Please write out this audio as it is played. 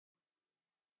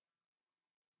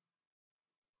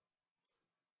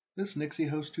This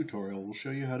NixiHost tutorial will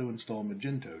show you how to install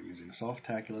Magento using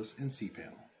Softaculous and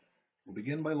cPanel. We'll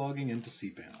begin by logging into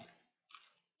cPanel.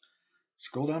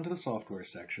 Scroll down to the Software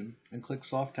section and click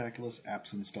Softaculous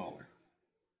Apps Installer.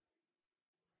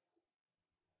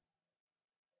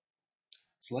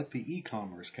 Select the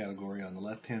ecommerce category on the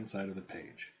left-hand side of the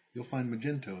page. You'll find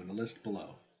Magento in the list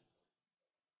below.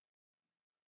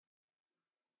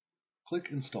 Click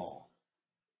Install.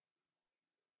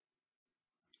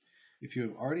 If you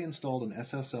have already installed an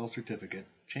SSL certificate,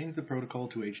 change the protocol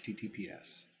to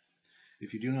HTTPS.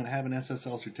 If you do not have an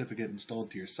SSL certificate installed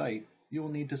to your site, you will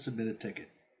need to submit a ticket.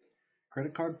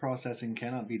 Credit card processing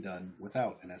cannot be done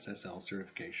without an SSL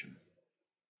certification.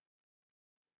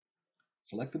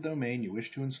 Select the domain you wish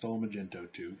to install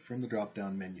Magento to from the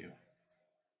drop-down menu.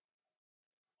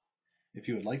 If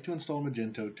you would like to install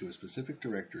Magento to a specific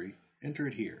directory, enter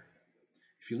it here.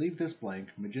 If you leave this blank,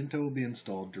 Magento will be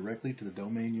installed directly to the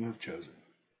domain you have chosen.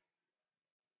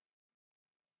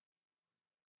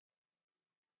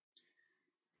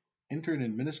 Enter an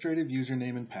administrative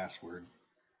username and password,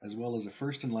 as well as a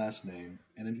first and last name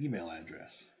and an email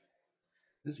address.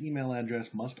 This email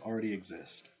address must already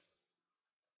exist.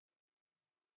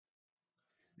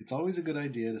 It's always a good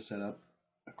idea to set up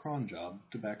a cron job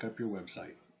to back up your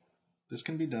website. This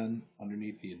can be done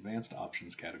underneath the Advanced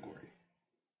Options category.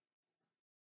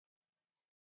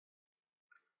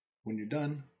 When you're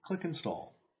done, click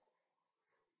Install.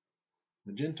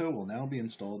 Magento will now be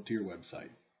installed to your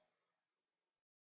website.